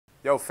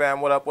Yo, fam,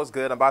 what up? What's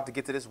good? I'm about to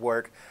get to this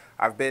work.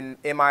 I've been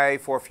MIA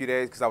for a few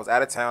days because I was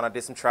out of town. I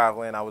did some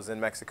traveling. I was in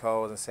Mexico.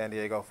 I was in San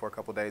Diego for a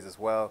couple days as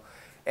well.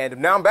 And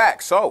now I'm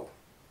back. So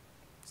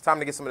it's time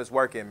to get some of this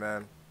work in,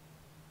 man.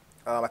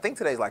 I think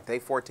today's like day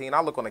 14.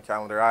 I'll look on the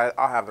calendar.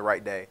 I'll have the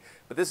right day.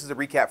 But this is a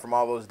recap from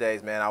all those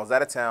days, man. I was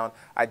out of town.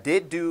 I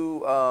did do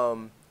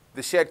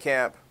the shed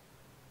camp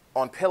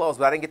on pillows,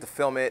 but I didn't get to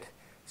film it,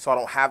 so I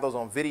don't have those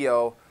on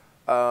video.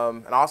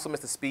 And I also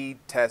missed the speed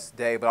test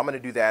day, but I'm going to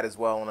do that as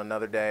well on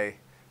another day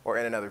or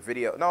in another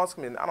video. No, it's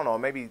going to be, I don't know,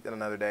 maybe in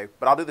another day.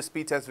 But I'll do the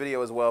speed test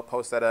video as well,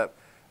 post that up,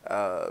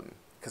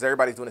 because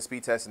everybody's doing a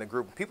speed test in the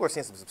group. People are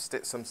seeing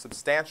some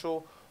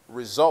substantial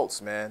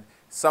results, man.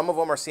 Some of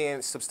them are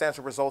seeing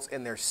substantial results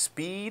in their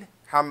speed,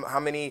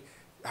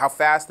 how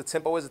fast the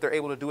tempo is that they're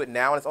able to do it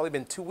now. And it's only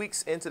been 2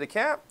 weeks into the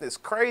camp. It's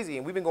crazy,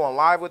 and we've been going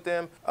live with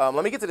them.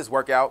 Let me get to this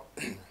workout,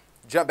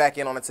 jump back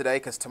in on it today,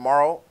 because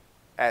tomorrow,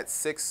 at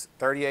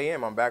 6:30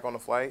 a.m. I'm back on the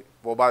flight.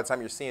 Well, by the time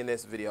you're seeing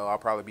this video, I'll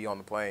probably be on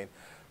the plane.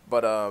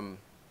 But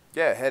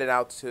yeah, headed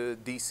out to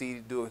DC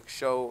to do a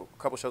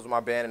couple shows with my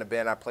band and a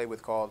band I play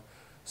with called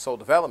Soul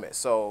Development.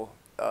 So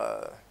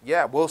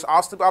yeah,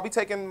 I'll be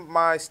taking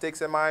my sticks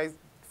and my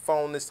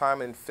phone this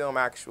time and film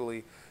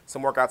actually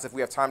some workouts if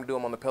we have time to do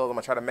them on the pillows. I'm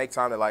gonna try to make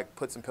time to like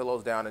put some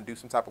pillows down and do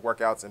some type of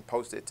workouts and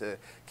post it to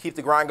keep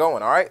the grind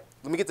going. All right,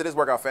 let me get to this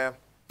workout, fam.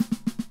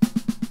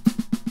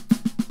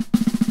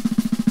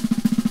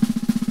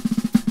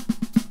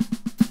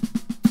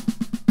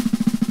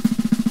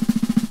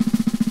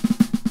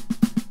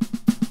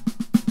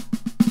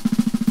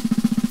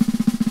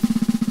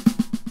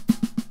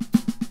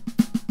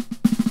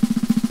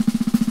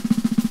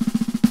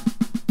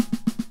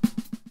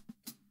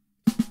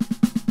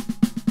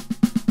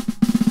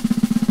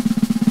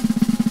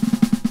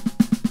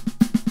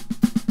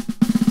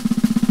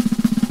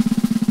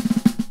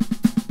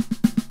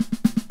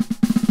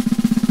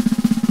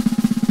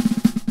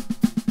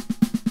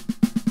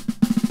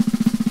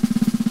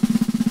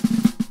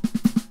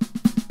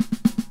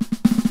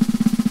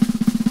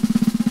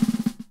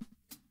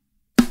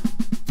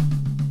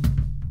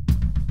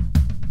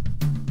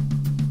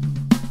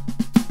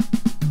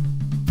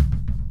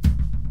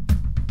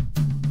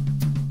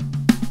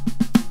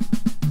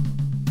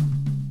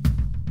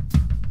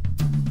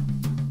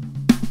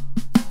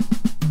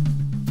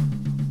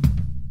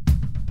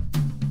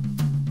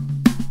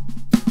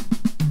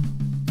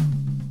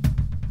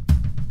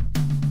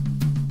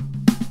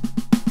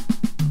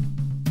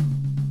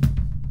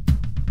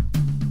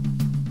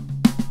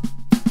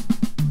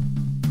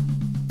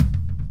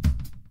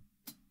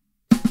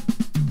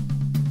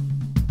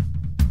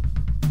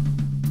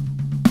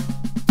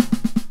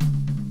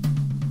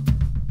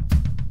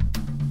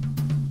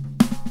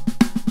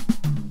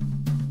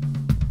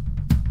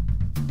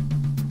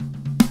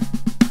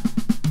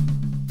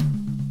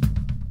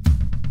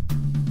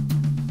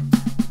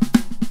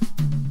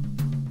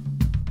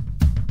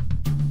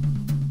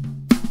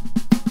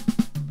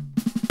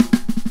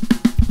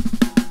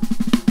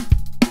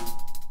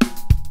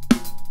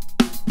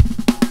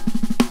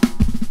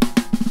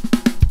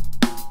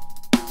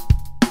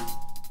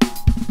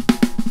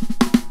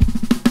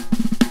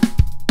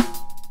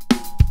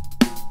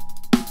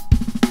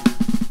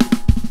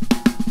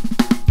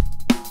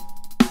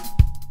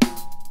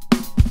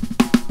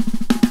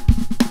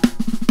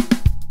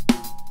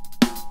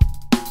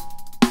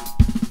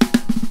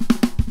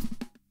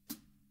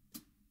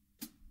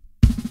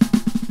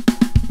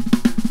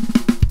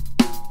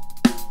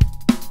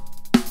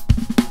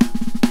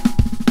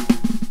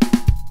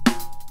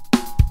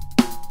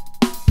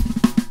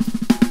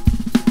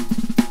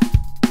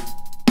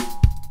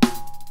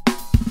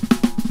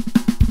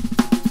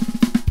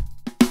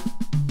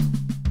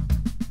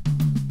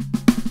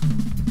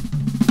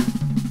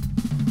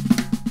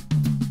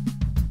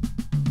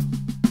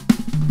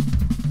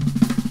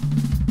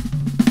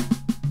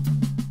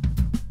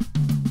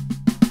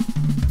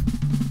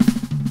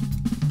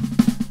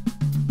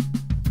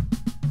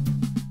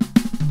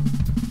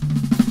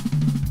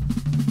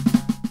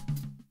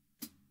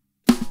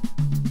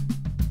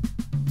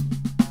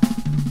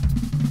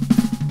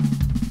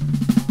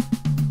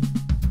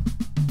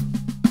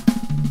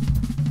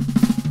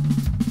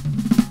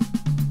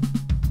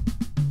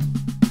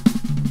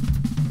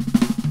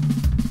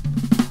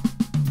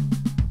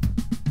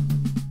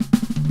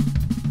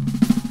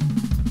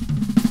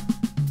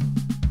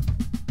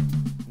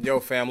 Yo,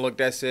 fam, look,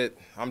 that's it.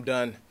 I'm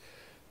done.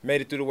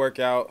 Made it through the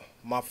workout.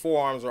 My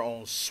forearms are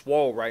on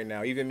swole right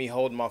now. Even me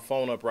holding my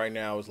phone up right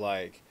now is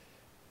like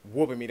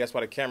whooping me. That's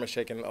why the camera's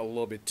shaking a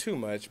little bit too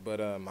much,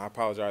 but I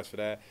apologize for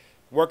that.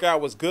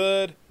 Workout was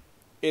good.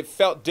 It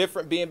felt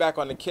different being back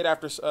on the kit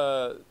after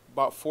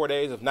about 4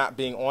 days of not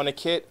being on the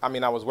kit. I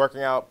mean, I was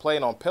working out,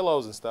 playing on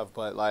pillows and stuff,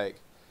 but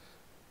like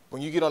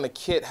when you get on the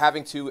kit,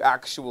 having to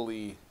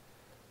actually,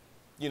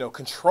 you know,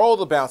 control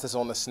the bounce that's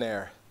on the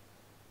snare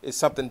is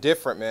something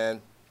different,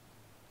 man.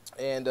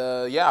 And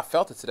yeah, I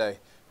felt it today.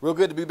 Real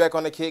good to be back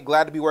on the kit.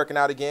 Glad to be working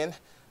out again.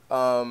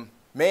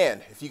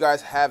 Man, if you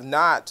guys have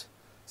not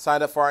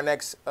signed up for our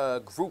next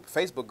group,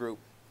 Facebook group,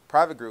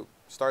 private group,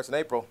 Starts in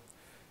April.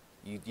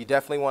 You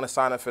definitely want to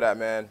sign up for that,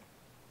 man.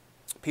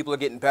 People are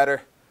getting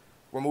better.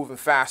 We're moving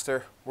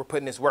faster. We're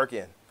putting this work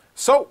in.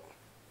 So,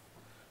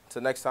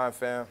 until next time,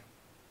 fam.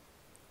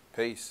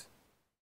 Peace.